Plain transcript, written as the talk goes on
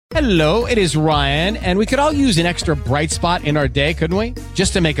Hello, it is Ryan, and we could all use an extra bright spot in our day, couldn't we?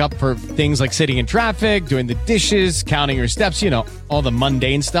 Just to make up for things like sitting in traffic, doing the dishes, counting your steps, all the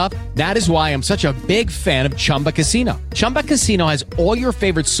mundane stuff. That is why I'm such a big fan of Chumba Casino. Chumba Casino has all your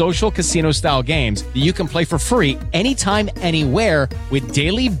favorite social casino-style games that you can play for free anytime, anywhere with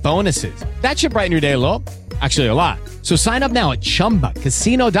daily bonuses. That should brighten your day a little. Actually, a lot. So sign up now at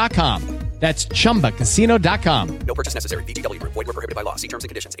ChumbaCasino.com. That's ChumbaCasino.com. No purchase necessary. VGW Group. Void where prohibited by law. See terms and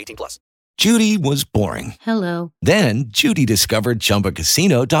conditions. 18+. Judy was boring. Hello. Then Judy discovered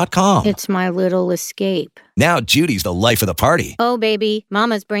ChumbaCasino.com. It's my little escape. Now Judy's the life of the party. Oh, baby,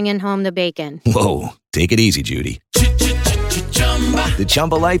 mama's bringing home the bacon. Whoa, take it easy, Judy. The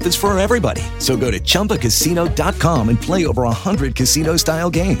Chumba life is for everybody. So go to ChumbaCasino.com and play over 100 casino-style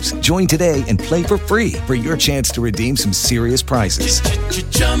games. Join today and play for free for your chance to redeem some serious prizes.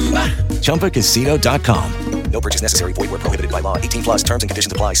 ChumbaCasino.com. No purchase necessary. Void where prohibited by law. 18+. Terms and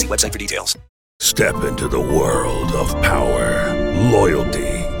conditions apply. See website for details. Step into the world of power, loyalty,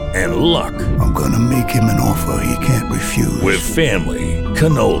 and luck. I'm gonna make him an offer he can't refuse. With family,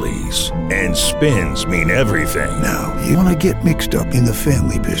 cannolis, and spins mean everything. Now, you wanna get mixed up in the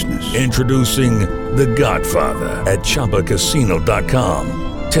family business. Introducing The Godfather at ChumbaCasino.com.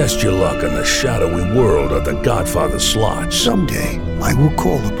 Test your luck in the shadowy world of The Godfather slot. Someday, I will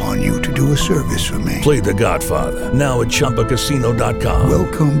call upon you to do a service for me. Play The Godfather, now at ChumbaCasino.com.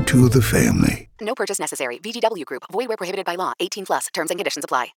 Welcome to the family. No purchase necessary. VGW Group. Void where prohibited by law. 18+. Terms and conditions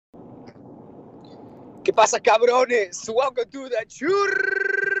apply. ¿Qué pasa, cabrones? Welcome to the Churros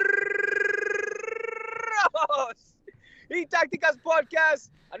y Tácticas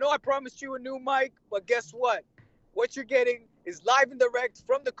podcast. I know I promised you a new mic, but guess what? What you're getting is live and direct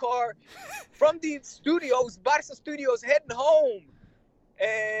from the car, from the studios, Barca Studios, heading home.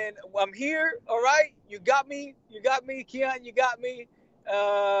 And I'm here, all right? You got me, Kian, you got me.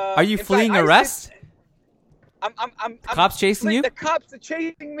 Are you fleeing arrest? I'm cops chasing you? The cops are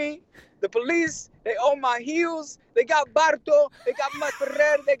chasing me. The police, they on my heels. They got Barto, they got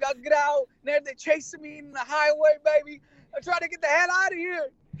Masferrer, they got Grau. They're chasing me in the highway, baby. I'm trying to get the hell out of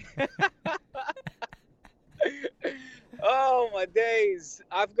here. Oh, my days.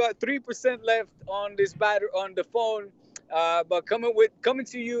 I've got 3% left on this battery on the phone, but coming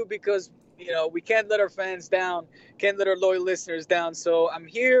to you because, we can't let our fans down, can't let our loyal listeners down. So I'm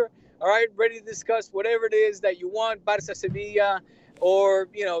here, all right, ready to discuss whatever it is that you want, Barca Sevilla, or,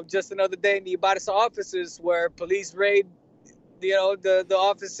 just another day in the Barca offices where police raid, the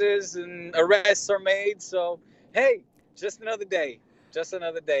offices and arrests are made. So, hey, just another day. Just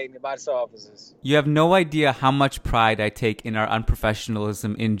another day in the Barca offices. You have no idea how much pride I take in our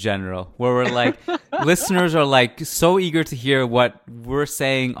unprofessionalism in general, where we're like, listeners are like so eager to hear what we're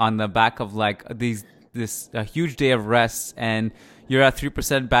saying on the back of like this huge day of rest, and you're at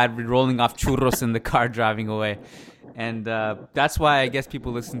 3% battery rolling off churros in the car driving away. And that's why I guess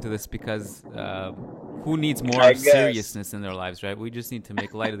people listen to this, because who needs more seriousness in their lives, right? We just need to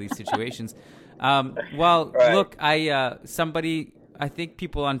make light of these situations. Look, I think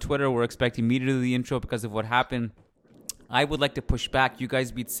people on Twitter were expecting me to do the intro because of what happened. I would like to push back. You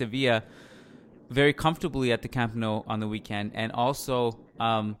guys beat Sevilla very comfortably at the Camp Nou on the weekend. And also,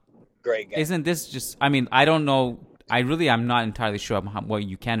 great game. Isn't this just, I don't know. I'm not entirely sure what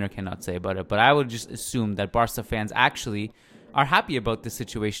you can or cannot say about it, but I would just assume that Barca fans actually are happy about the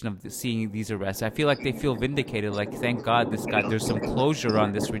situation of seeing these arrests. I feel like they feel vindicated. Like, thank God there's some closure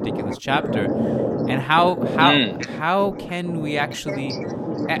on this ridiculous chapter. And how can we actually?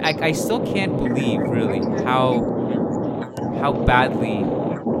 I still can't believe really how badly.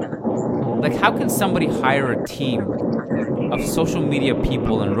 Like, how can somebody hire a team of social media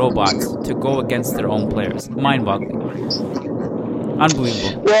people and robots to go against their own players? Mind-boggling.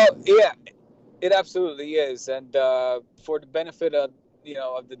 Unbelievable. Well, yeah. It absolutely is, and for the benefit of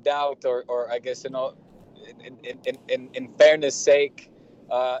of the doubt, or I guess in fairness' sake,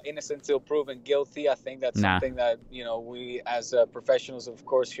 innocent till proven guilty. I think that's something that we as professionals, of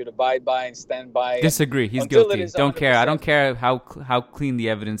course, should abide by and stand by. Disagree. He's guilty. Don't care. I don't care how clean the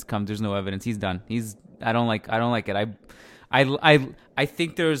evidence comes. There's no evidence. He's done. I don't like it. I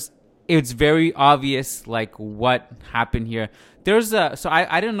think it's very obvious like what happened here.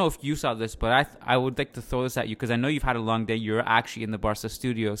 I don't know if you saw this, but I would like to throw this at you because I know you've had a long day. You're actually in the Barca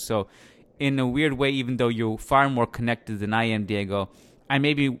studio, so in a weird way, even though you're far more connected than I am, Diego, I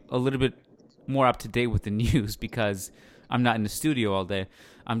may be a little bit more up to date with the news because I'm not in the studio all day.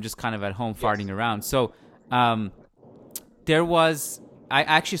 I'm just kind of at home farting around. So I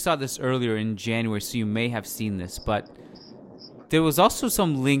actually saw this earlier in January, so you may have seen this, but there was also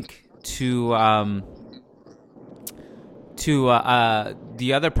some link to to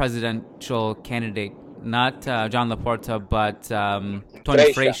the other presidential candidate, not John Laporta, but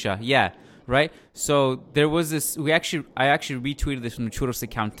Tony Freixa. Yeah, right. So there was this. I actually retweeted this from the Churros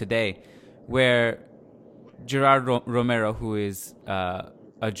account today, where Gerard Romero, who is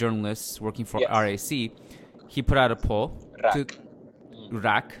a journalist working for RAC, he put out a poll.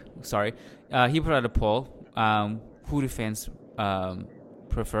 RAC. Sorry. He put out a poll. Who do fans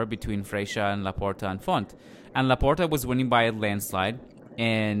prefer between Freixa and Laporta and Font? And Laporta was winning by a landslide,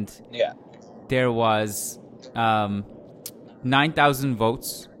 and there was 9,000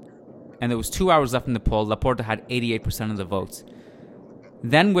 votes, and there was 2 hours left in the poll. Laporta had 88% of the votes.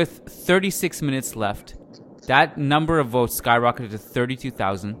 Then with 36 minutes left, that number of votes skyrocketed to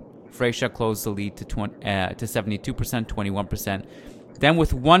 32,000. Freixa closed the lead to 72%, 21%. Then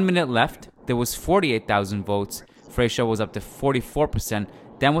with 1 minute left, there was 48,000 votes. Freixa was up to 44%.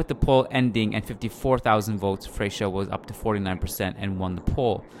 Then with the poll ending and 54,000 votes, Freixa was up to 49% and won the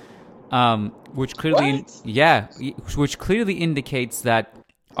poll. Which clearly, which clearly indicates that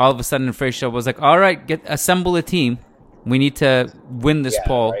all of a sudden Freixa was like, all right, assemble a team. We need to win this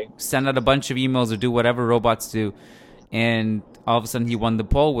poll. Right. Send out a bunch of emails or do whatever robots do. And all of a sudden he won the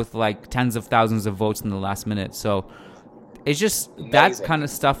poll with like tens of thousands of votes in the last minute. So it's just amazing. That kind of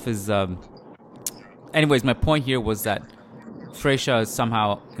stuff is... Anyways, my point here was that Freixa is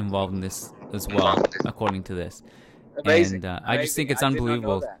somehow involved in this as well, according to this. Amazing. And I just think it's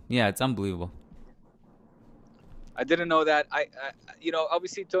unbelievable. Yeah, it's unbelievable. I didn't know that. I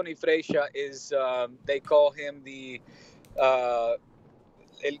obviously Tony Freixa is, they call him the el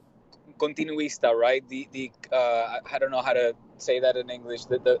continuista, right? The I don't know how to say that in English.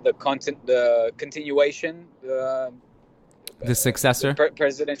 The continuation. The successor.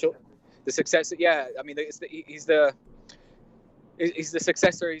 Presidential. The successor. Yeah, I mean, he's the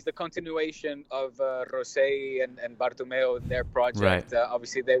successor. He's the continuation of Rosé and Bartomeu in their project. Right.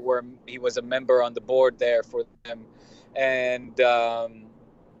 Obviously, he was a member on the board there for them, and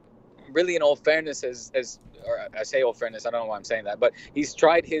really, in all fairness, or I say all fairness, I don't know why I'm saying that, but he's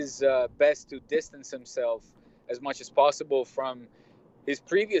tried his best to distance himself as much as possible from his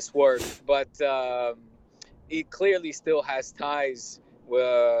previous work, but he clearly still has ties.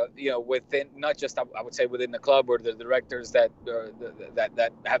 Within not just I would say within the club or the directors that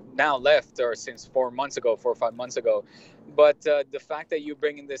have now left or since 4 or 5 months ago, but the fact that you're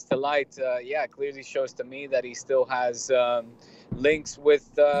bringing this to light, clearly shows to me that he still has links with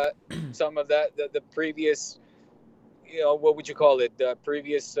some of the previous, what would you call it? The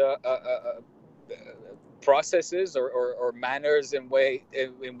previous processes or manners in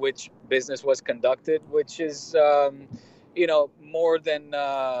which business was conducted, which is. More than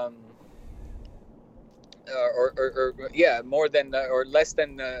or less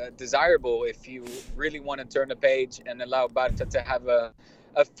than desirable if you really want to turn the page and allow Barca to have a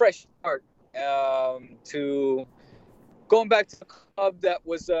fresh start to going back to the club that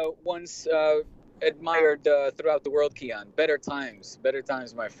was once admired throughout the world, Kiyan. Better times,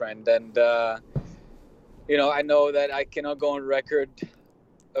 my friend. And I know that I cannot go on record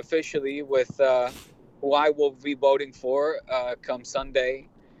officially with who I will be voting for come Sunday,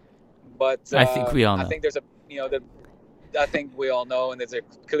 but I think we all know. I think there's I think we all know, and there's a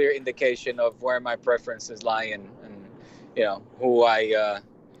clear indication of where my preferences lie, and who I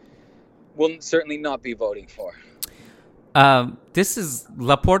will certainly not be voting for. This is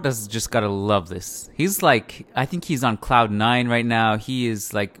Laporta's just gotta love this. He's like, I think he's on cloud 9 right now. He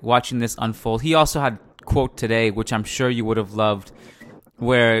is like watching this unfold. He also had a quote today, which I'm sure you would have loved.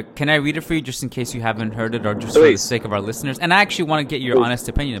 Where, can I read it for you just in case you haven't heard it or just for the sake of our listeners? And I actually want to get your honest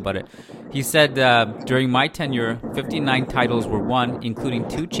opinion about it. He said, during my tenure, 59 titles were won, including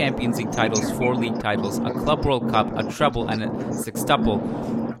 2 Champions League titles, 4 league titles, a Club World Cup, a treble, and a sextuple.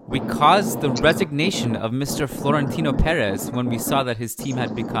 We caused the resignation of Mr. Florentino Perez when we saw that his team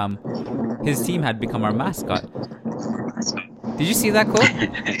had become our mascot. Did you see that quote?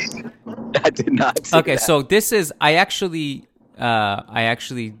 I did not see Okay, that. so this is, I actually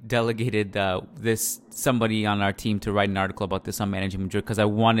delegated somebody on our team to write an article about this on Managing Madrid because I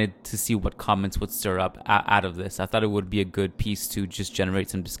wanted to see what comments would stir up out of this. I thought it would be a good piece to just generate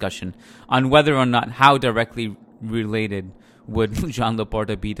some discussion on whether or not how directly related would Joan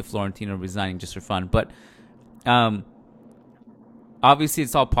Laporta be to Florentino resigning just for fun. But obviously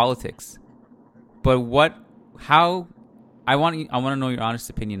it's all politics. But I want to know your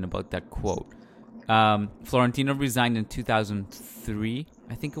honest opinion about that quote. Florentino resigned in 2003,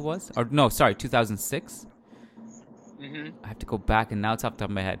 I think it was. 2006. Mm-hmm. I have to go back, and now it's off the top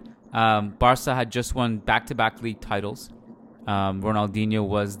of my head. Barca had just won back-to-back league titles. Ronaldinho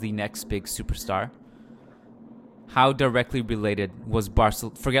was the next big superstar. how directly related was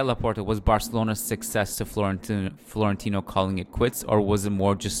forget Laporta, was Barcelona's success to Florentino calling it quits, or was it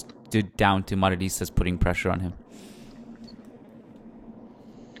more just down to Madridistas putting pressure on him?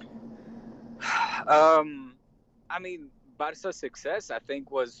 I mean, Barca's success, I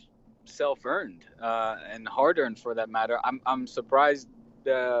think, was self-earned and hard-earned, for that matter. I'm surprised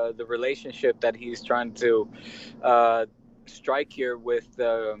the relationship that he's trying to strike here with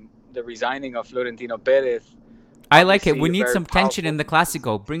the resigning of Florentino Perez. I like it. We need some tension in the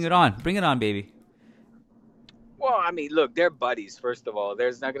Clásico. Bring it on, baby. Well, I mean, look, they're buddies. First of all,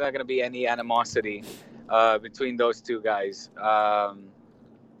 there's not going to be any animosity between those two guys.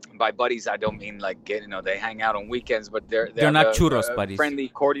 By buddies, I don't mean like they hang out on weekends, but they're not churros buddies. Friendly,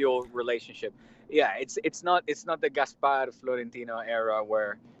 cordial relationship. Yeah, it's not the Gaspar Florentino era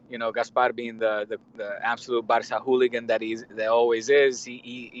where Gaspar being the absolute Barça hooligan that always is.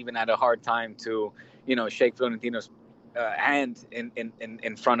 He even had a hard time to shake Florentino's hand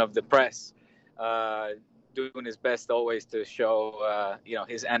in front of the press, doing his best always to show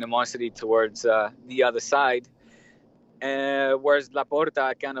his animosity towards the other side. Whereas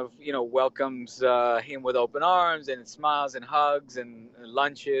Laporta kind of, welcomes him with open arms and smiles and hugs and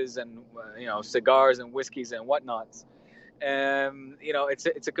lunches and, cigars and whiskeys and whatnots.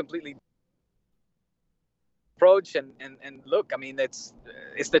 It's a completely approach. And look, I mean, it's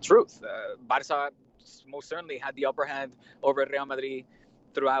the truth. Barça most certainly had the upper hand over Real Madrid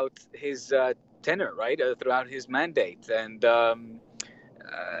throughout his tenure, right? Throughout his mandate. And,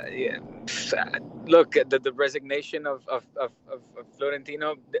 look, the resignation of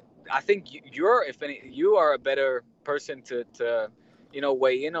Florentino. I think you are a better person to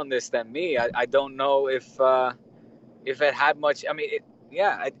weigh in on this than me. I don't know if it had much. I mean,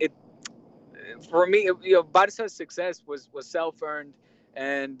 it for me, Barca's success was self-earned,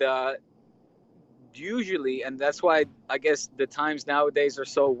 and usually, and that's why I guess the times nowadays are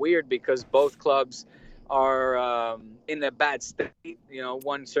so weird, because both clubs are in a bad state.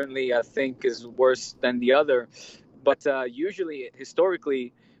 One certainly I think is worse than the other, but usually,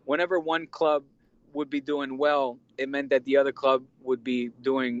 historically, whenever one club would be doing well, it meant that the other club would be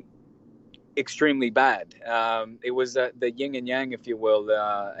doing extremely bad. It was the yin and yang, if you will,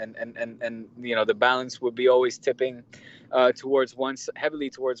 and the balance would be always tipping heavily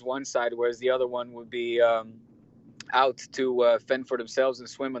towards one side, whereas the other one would be out to fend for themselves and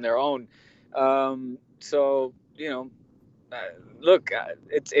swim on their own. So look,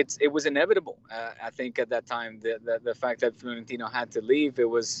 it was inevitable. I think at that time the fact that Florentino had to leave, it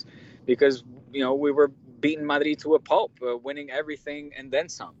was because we were beating Madrid to a pulp, winning everything and then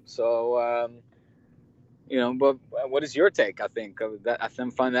some. So but what is your take? I think of that. I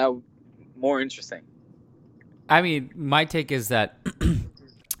find that more interesting. I mean, my take is that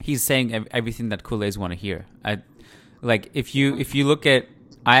he's saying everything that culés want to hear. If you look at.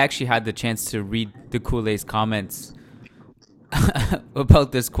 I actually had the chance to read the culés' comments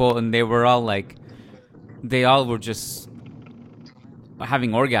about this quote, and they all were just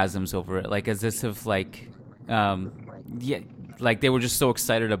having orgasms over it, like as if like they were just so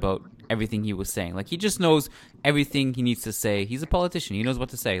excited about everything he was saying. Like, he just knows everything he needs to say. He's a politician. He knows what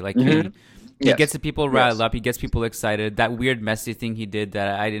to say. Like, he gets the people riled up. He gets people excited. That weird Messi thing he did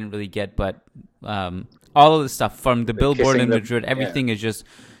that I didn't really get, but all of the stuff from the billboard in Madrid, everything is just,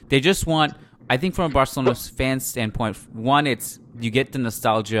 they just want, I think from a Barcelona fan standpoint, one, it's, you get the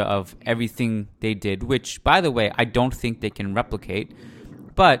nostalgia of everything they did, which, by the way, I don't think they can replicate,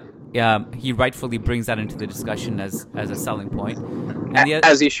 but he rightfully brings that into the discussion as a selling point. And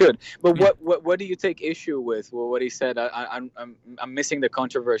as he should. But what do you take issue with? Well, what he said, I'm missing the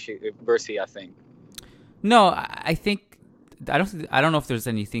controversy, I think. No, I think, I don't know if there's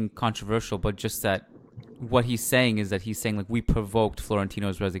anything controversial, but just that what he's saying is that he's saying, like, we provoked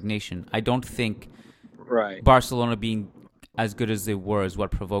Florentino's resignation. I don't think Barcelona being as good as they were is what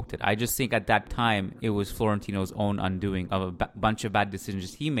provoked it. I just think at that time it was Florentino's own undoing of a bunch of bad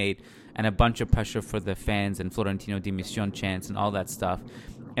decisions he made and a bunch of pressure for the fans and Florentino dimisión chants and all that stuff.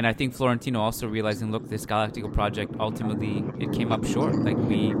 And I think Florentino also realizing, look, this Galactico project, ultimately, it came up short. Like,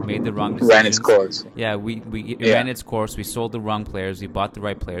 we made the wrong decisions. Ran its course. Yeah, it ran its course. We sold the wrong players. We bought the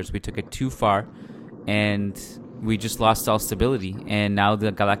right players. We took it too far. And we just lost all stability. And now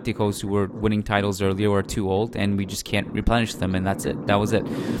the Galacticos who were winning titles earlier are too old, and we just can't replenish them. And that's it. That was it.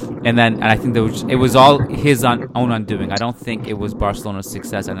 And I think it was all his own undoing. I don't think it was Barcelona's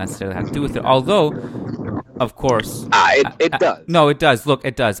success that necessarily had to do with it. Although, of course, it does. No, it does. Look,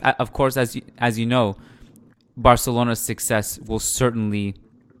 it does. Of course, as you know, Barcelona's success will certainly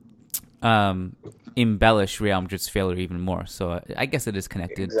embellish Real Madrid's failure even more. So I guess it is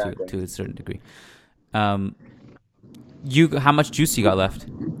connected to a certain degree. how much juice you got left?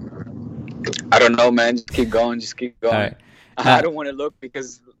 I don't know, man. Just keep going. All right. I don't want to look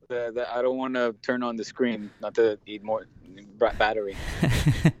because I don't want to turn on the screen, not to eat more battery.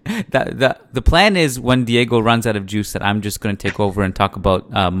 The plan is when Diego runs out of juice that I'm just going to take over and talk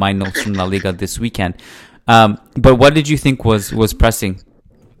about my notes from La Liga this weekend. But what did you think was pressing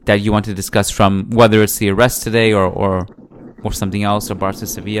that you want to discuss, from whether it's the arrest today or something else, or Barca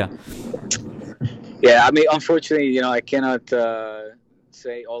Sevilla? Yeah, I mean, unfortunately, I cannot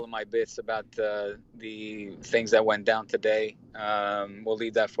say all of my bits about the things that went down today. We'll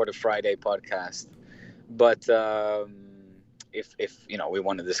leave that for the Friday podcast. But if we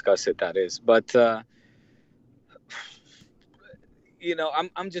want to discuss it, that is. But I'm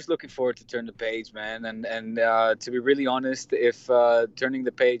just looking forward to turn the page, man. And to be really honest, if turning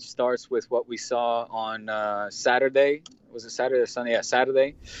the page starts with what we saw on Saturday, was it Saturday or Sunday? Yeah,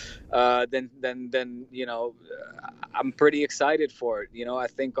 Saturday. Then I'm pretty excited for it. I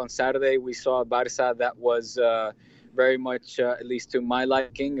think on Saturday we saw a Barca that was very much, at least to my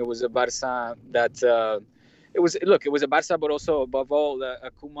liking. It was a Barca that it was a Barca, but also above all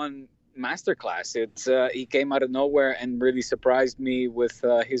a Koeman masterclass. He came out of nowhere and really surprised me with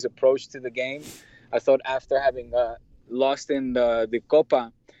his approach to the game. I thought after having lost in the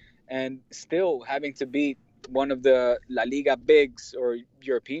Copa and still having to beat one of the La Liga bigs, or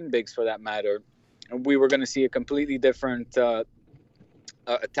European bigs for that matter, we were going to see a completely different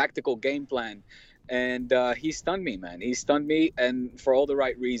tactical game plan. And he stunned me, man. He stunned me, and for all the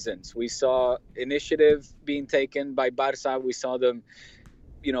right reasons. We saw initiative being taken by Barca. We saw them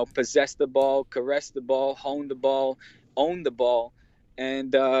possess the ball, caress the ball, hone the ball, own the ball,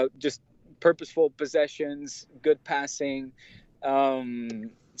 and just purposeful possessions, good passing,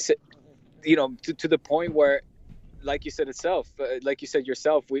 to the point where, like you said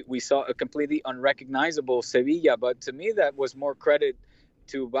yourself, we saw a completely unrecognizable Sevilla. But to me, that was more credit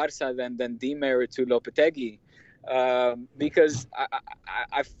to Barca than demerit to Lopetegui, because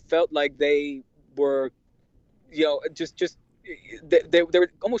I felt like they were, they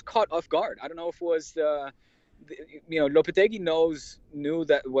were almost caught off guard. I don't know if it was Lopetegui knew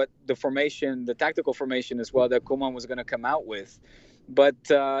that what the tactical formation as well that Koeman was going to come out with, but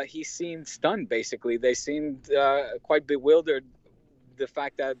he seemed stunned. Basically, they seemed quite bewildered. The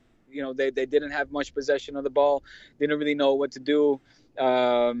fact that they didn't have much possession of the ball, didn't really know what to do.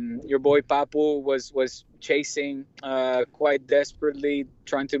 Your boy Papu was chasing quite desperately,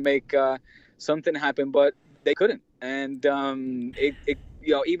 trying to make something happen, but they couldn't. And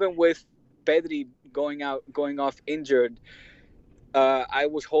even with Pedri going off injured, I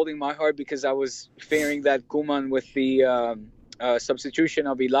was holding my heart because I was fearing that Koeman, with the substitution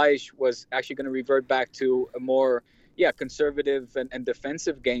of Elias, was actually going to revert back to a more conservative and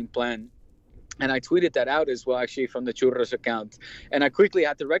defensive game plan. And I tweeted that out as well, actually, from the Churros account. And I quickly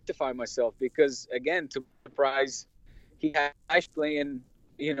had to rectify myself because, again, to surprise, he had Elias playing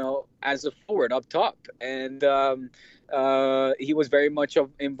as a forward up top, and he was very much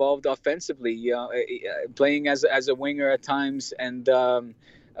involved offensively, playing as a winger at times, and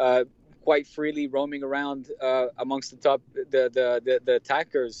quite freely roaming around amongst the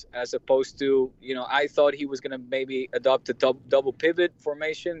attackers, as opposed to I thought he was going to maybe adopt a double pivot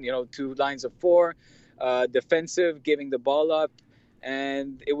formation, 2 lines of 4, defensive, giving the ball up,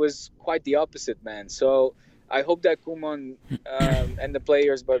 and it was quite the opposite, man. So I hope that Koeman and the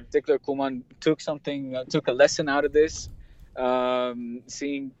players, but in particular Koeman, took a lesson out of this,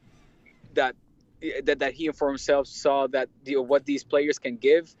 seeing that he for himself saw that what these players can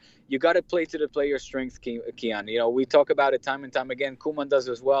give. You got to play to the player's strength, Kiyan. We talk about it time and time again. Koeman does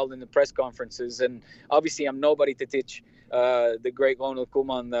as well in the press conferences, and obviously I'm nobody to teach the great Ronald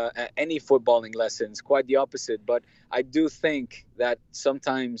Koeman any footballing lessons. Quite the opposite. But I do think that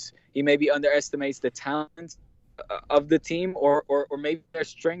sometimes he maybe underestimates the talent of the team, or maybe their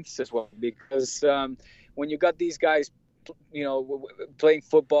strengths as well. Because when you got these guys, playing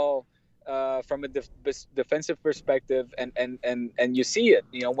football from a defensive perspective, and you see it,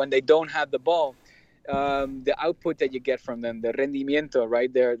 when they don't have the ball, the output that you get from them, the rendimiento,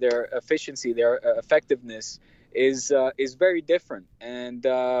 right? Their efficiency, their effectiveness is very different, and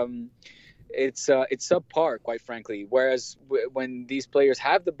it's subpar, quite frankly. Whereas when these players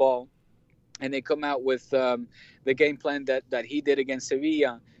have the ball and they come out with the game plan that he did against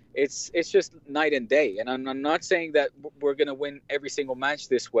Sevilla, it's just night and day. And I'm not saying that we're going to win every single match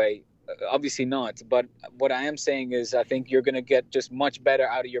this way. Obviously not. But what I am saying is I think you're going to get just much better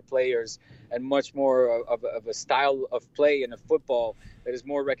out of your players and much more of a style of play in a football that is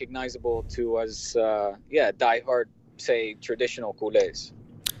more recognizable to us, diehard, say, traditional culés.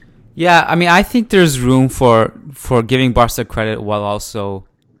 Yeah, I mean, I think there's room for giving Barca credit while also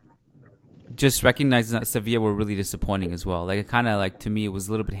just recognizing that Sevilla were really disappointing as well. Like, it kind of, like, to me, it was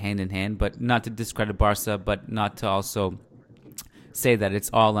a little bit hand in hand, but not to discredit Barca, but not to also say that it's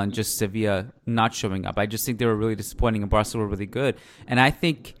all on just Sevilla not showing up. I just think they were really disappointing and Barca were really good. And I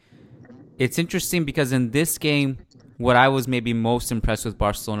think it's interesting because in this game, what I was maybe most impressed with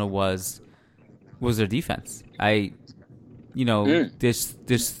Barcelona was their defense. This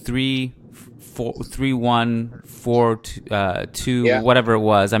 3-1, 4-2, whatever it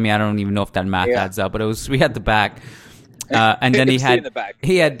was. I mean, I don't even know if that math adds up, but it was 3 at the back. And then he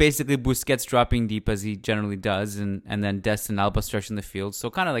had basically Busquets dropping deep as he generally does, and then Dest and Alba stretching the field. So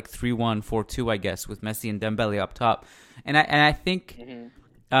kind of like 3-1, 4-2, I guess, with Messi and Dembele up top. And I think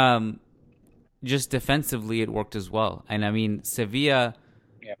just defensively it worked as well. And I mean, Sevilla,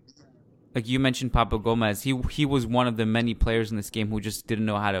 like you mentioned, Papa Gomez, he was one of the many players in this game who just didn't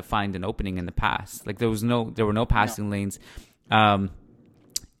know how to find an opening in the pass. Like there were no passing lanes, and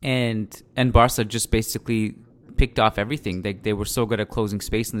Barca just basically picked off everything. They were so good at closing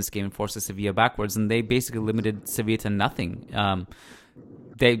space in this game and forced Sevilla backwards, and they basically limited Sevilla to nothing.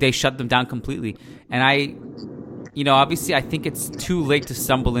 They shut them down completely, and obviously I think it's too late to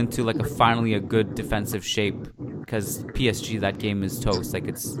stumble into like finally a good defensive shape because PSG, that game is toast. Like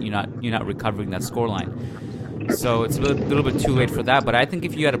you're not recovering that scoreline. So it's a little bit too late for that. But I think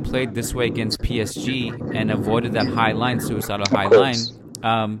if you had played this way against PSG and avoided that suicidal high line,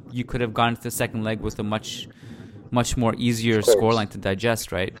 you could have gone to the second leg with a much more easier scoreline to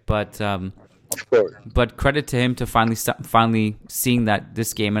digest, right? But credit to him to finally seeing that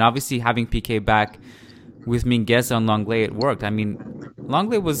this game, and obviously having PK back with Mingueza and Longley, it worked. I mean,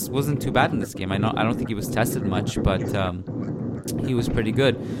 Longley wasn't too bad in this game. I don't think he was tested much, but he was pretty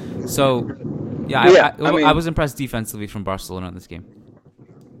good. So I was impressed defensively from Barcelona in this game.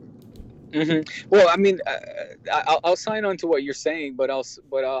 Mm-hmm. Well, I mean, I'll sign on to what you're saying, but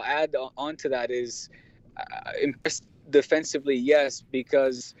I'll add on to that is impressed defensively, yes,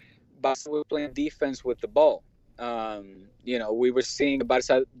 because Barca was playing defense with the ball. We were seeing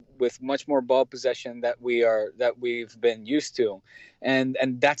Barca with much more ball possession that we've been used to, and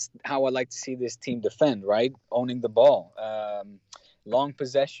that's how I like to see this team defend, right? Owning the ball, long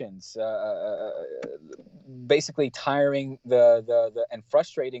possessions, basically tiring the and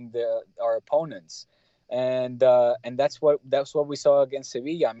frustrating our opponents, and that's what we saw against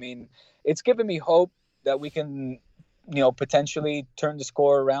Sevilla. I mean, it's given me hope that we can, potentially turn the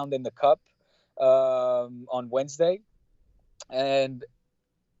score around in the cup on Wednesday. And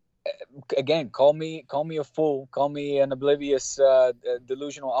again, call me a fool, call me an oblivious,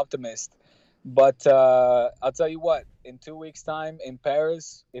 delusional optimist. But I'll tell you what, in 2 weeks' time in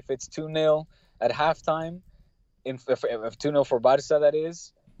Paris, if it's 2-0 at halftime, if 2-0 for Barca, that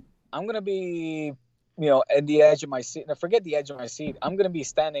is, I'm going to be, at the edge of my seat. Now, forget the edge of my seat. I'm going to be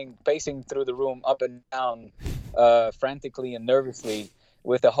pacing through the room up and down, frantically and nervously,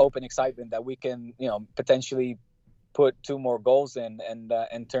 with the hope and excitement that we can, potentially put 2 more goals in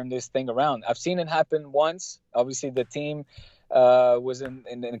and turn this thing around. I've seen it happen once. Obviously, the team was in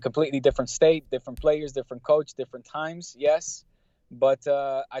a completely different state, different players, different coach, different times, yes. But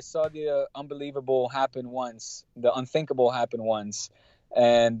I saw the unbelievable happen once, the unthinkable happen once.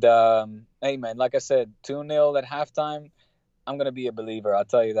 And, hey, man, like I said, 2-0 at halftime, I'm going to be a believer, I'll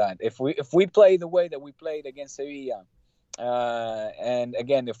tell you that. If we play the way that we played against Sevilla, and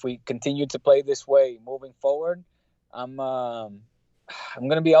again, if we continue to play this way moving forward, I'm going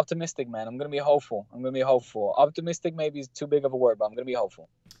to be optimistic, man. I'm going to be hopeful. Optimistic maybe is too big of a word, but I'm going to be hopeful.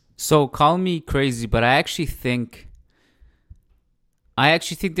 So call me crazy, but I actually think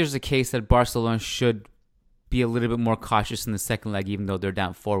there's a case that Barcelona should be a little bit more cautious in the second leg, even though they're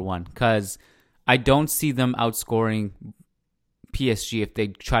down 4-1, because I don't see them outscoring PSG if they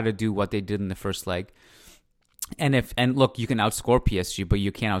try to do what they did in the first leg. And look, you can outscore PSG, but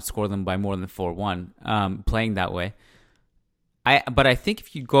you can't outscore them by more than 4-1 playing that way. But I think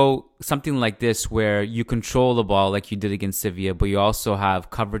if you go something like this where you control the ball like you did against Sevilla, but you also have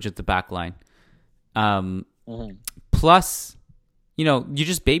coverage at the back line, plus, you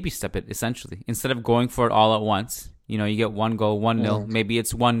just baby step it, essentially. Instead of going for it all at once, you get one goal, 1-0. Maybe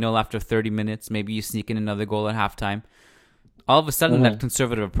it's 1-0 after 30 minutes. Maybe you sneak in another goal at halftime. All of a sudden, that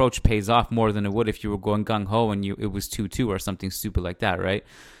conservative approach pays off more than it would if you were going gung-ho and it was 2-2 or something stupid like that, right?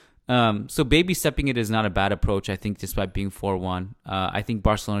 So baby stepping it is not a bad approach, I think, despite being 4-1. I think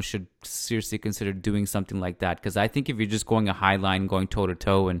Barcelona should seriously consider doing something like that, because I think if you're just going a high line, going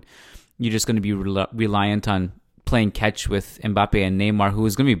toe-to-toe, and you're just going to be reliant on playing catch with Mbappe and Neymar, who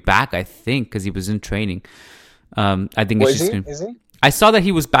is going to be back, I think, because he was in training. I think it's just... Is he? I saw that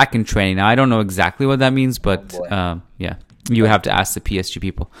he was back in training. Now I don't know exactly what that means, but yeah, you have to ask the PSG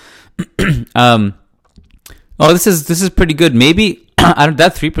people. This is pretty good. Maybe I don't.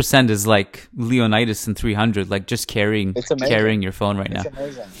 That 3% is like Leonidas in 300, like just carrying your phone right now. It's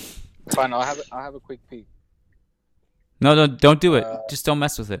amazing. Fine, I'll have a quick peek. No, don't do it. Just don't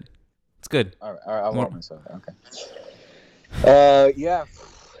mess with it. It's good. All right, I'll warm myself. Okay. Yeah,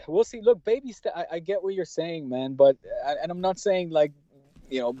 we'll see. Look, baby, I get what you're saying, man, but and I'm not saying like,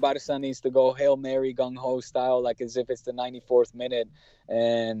 Barca needs to go Hail Mary gung ho style, like as if it's the 94th minute,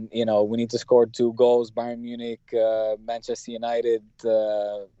 and we need to score 2 goals. Bayern Munich, Manchester United,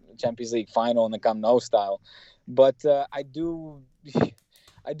 Champions League final in the Camp Nou style. But I do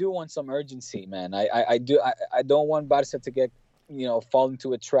want some urgency, man. I don't want Barca to get fall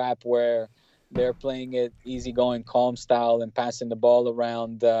into a trap where they're playing it easygoing, calm style and passing the ball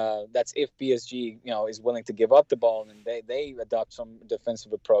around. That's if PSG, is willing to give up the ball and they adopt some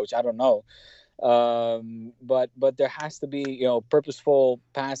defensive approach. I don't know. But there has to be, purposeful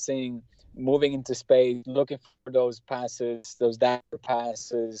passing, moving into space, looking for those passes, those dagger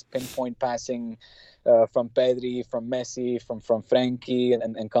passes, pinpoint passing from Pedri, from Messi, from Frankie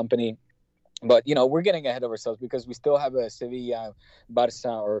and company. But, we're getting ahead of ourselves because we still have a Sevilla Barca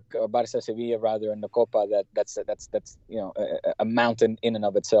or Barca Sevilla rather in the Copa that's a mountain in and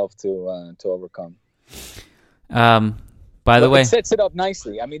of itself to overcome. By the way, it sets it up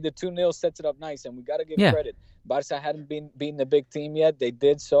nicely. I mean, the 2-0 sets it up nice, and we got to give credit. Barca hadn't beaten the big team yet. They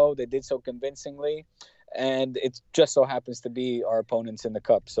did so convincingly, and it just so happens to be our opponents in the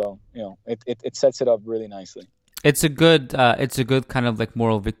cup. So, it sets it up really nicely. It's a good kind of like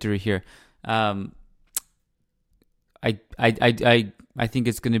moral victory here. I think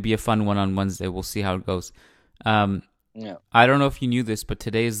it's going to be a fun one on Wednesday. We'll see how it goes. I don't know if you knew this, but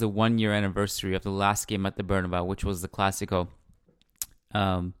today is the 1-year anniversary of the last game at the Bernabeu, which was the Clásico.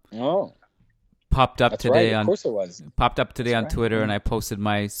 Popped up today on Twitter, and I posted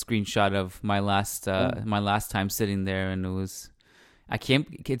my screenshot of my last time sitting there, and it was it's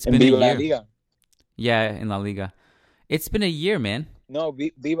been a year. Yeah, in La Liga. It's been a year, man. No,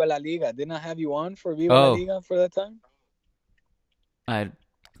 Viva La Liga. Didn't I have you on for Viva La Liga for that time?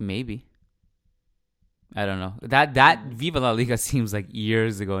 Maybe. I don't know. That Viva La Liga seems like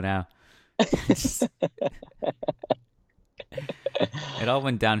years ago now. It all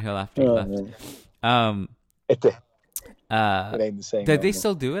went downhill after you left. It ain't the same. Did they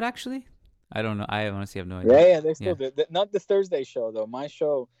still do it, actually? I don't know. I honestly have no idea. Yeah, they still do. Not the Thursday show, though. My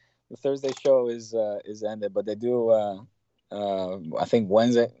show, the Thursday show is ended, but they do, I think,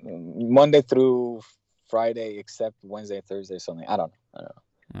 Monday through Friday, except Wednesday, Thursday, something. I don't know.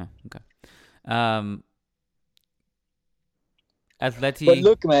 Oh, okay. Atleti. But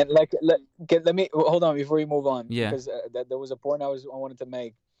look, man, let me hold on before you move on. Yeah. Because there was a point I wanted to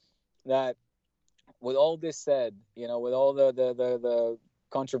make that with all this said, with all the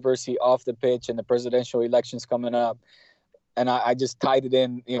controversy off the pitch and the presidential elections coming up, and I just tied it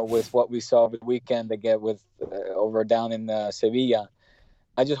in, with what we saw over the weekend again with over down in Sevilla.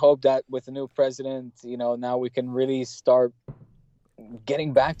 I just hope that with the new president, now we can really start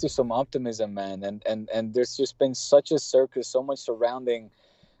getting back to some optimism, man. And there's just been such a circus, so much surrounding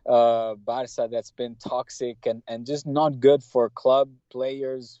Barca that's been toxic and just not good for club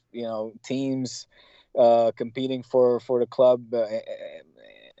players, teams competing for the club,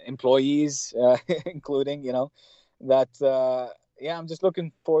 employees, including, that, I'm just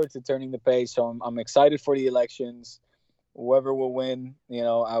looking forward to turning the page. So I'm excited for the elections. Whoever will win,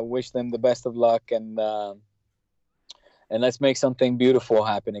 I wish them the best of luck, and let's make something beautiful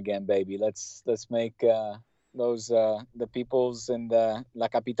happen again, baby. Let's make those the peoples in the La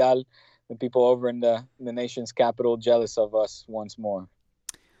Capital, the people over in the nation's capital, jealous of us once more.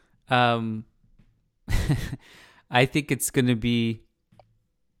 I think it's gonna be.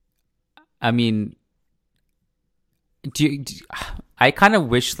 I mean, I kind of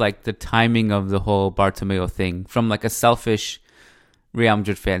wish like the timing of the whole Bartomeu thing from like a selfish Real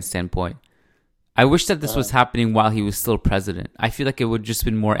Madrid fan standpoint. I wish that this was happening while he was still president. I feel like it would just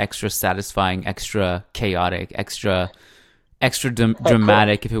been more extra satisfying, extra chaotic, extra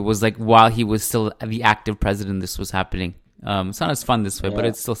dramatic if it was like while he was still the active president this was happening. It's not as fun this way, but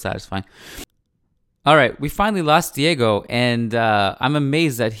it's still satisfying. All right, we finally lost Diego, and I'm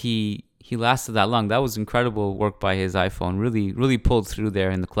amazed that he lasted that long. That was incredible work by his iPhone. Really, really pulled through there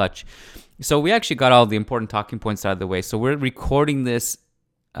in the clutch. So we actually got all the important talking points out of the way. So we're recording this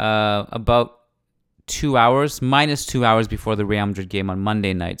about 2 hours, minus 2 hours before the Real Madrid game on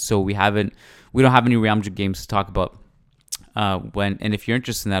Monday night. So we don't have any Real Madrid games to talk about. And if you're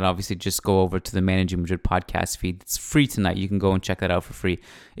interested in that, obviously just go over to the Managing Madrid podcast feed. It's free tonight. You can go and check that out for free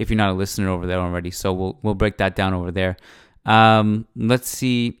if you're not a listener over there already. So we'll break that down over there. Let's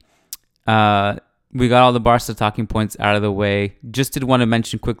see. We got all the Barca talking points out of the way. Just did want to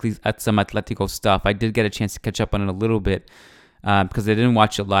mention quickly at some Atletico stuff. I did get a chance to catch up on it a little bit because I didn't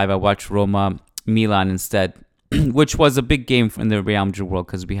watch it live. I watched Roma Milan instead, which was a big game in the Real Madrid world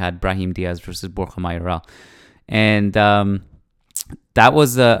because we had Brahim Diaz versus Borja Mayoral. And that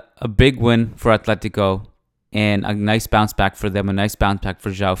was a big win for Atletico and a nice bounce back for them, a nice bounce back for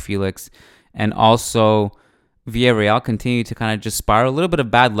João Felix. And also, Villarreal continued to kind of just spiral. A little bit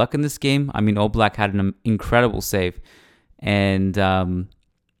of bad luck in this game. I mean, Oblak had an incredible save. And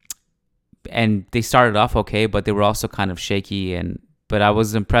they started off okay, but they were also kind of shaky. But I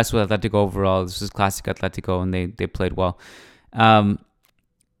was impressed with Atletico overall. This was classic Atletico, and they played well.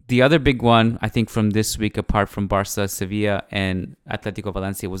 The other big one, I think, from this week, apart from Barca, Sevilla, and Atletico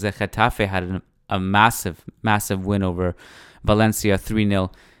Valencia, was that Getafe had a massive, massive win over Valencia,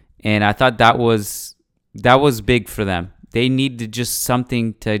 3-0. And I thought that was big for them. They needed just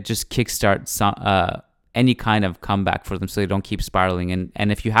something to just kickstart any kind of comeback for them so they don't keep spiraling.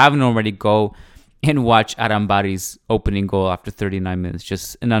 And if you haven't already, go and watch Arambari's opening goal after 39 minutes.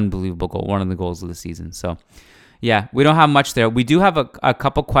 Just an unbelievable goal, one of the goals of the season. So, yeah, we don't have much there. We do have a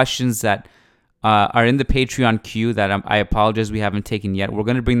couple questions that are in the Patreon queue that I apologize we haven't taken yet. We're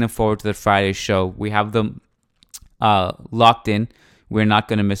going to bring them forward to the Friday show. We have them locked in. We're not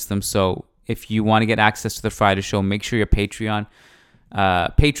going to miss them. So if you want to get access to the Friday show, make sure you're patron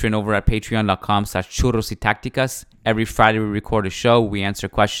over at patreon.com/churrosytacticas. Every Friday we record a show. We answer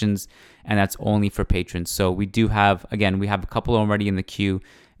questions, and that's only for patrons. So we do have, again, we have a couple already in the queue.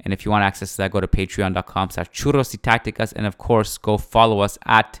 And if you want access to that, go to patreon.com/churrosytacticas. And of course, go follow us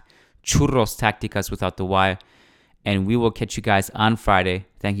at churrostacticas without the Y. And we will catch you guys on Friday.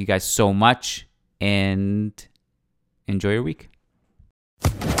 Thank you guys so much, and enjoy your week.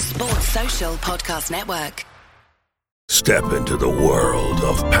 Sports Social Podcast Network. Step into the world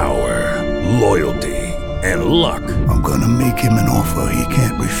of power, loyalty, and luck. I'm gonna make him an offer he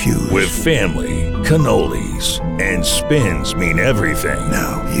can't refuse. With family, cannolis, and spins mean everything.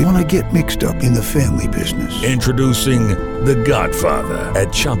 Now, you wanna get mixed up in the family business. Introducing The Godfather at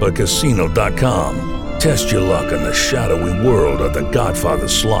ChumbaCasino.com. Test your luck in the shadowy world of The Godfather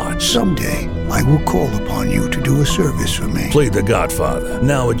slot. Someday, I will call upon you to do a service for me. Play The Godfather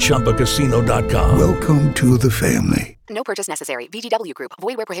now at ChumbaCasino.com. Welcome to the family. No purchase necessary. VGW Group.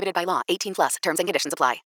 Void where prohibited by law. 18+. Terms and conditions apply.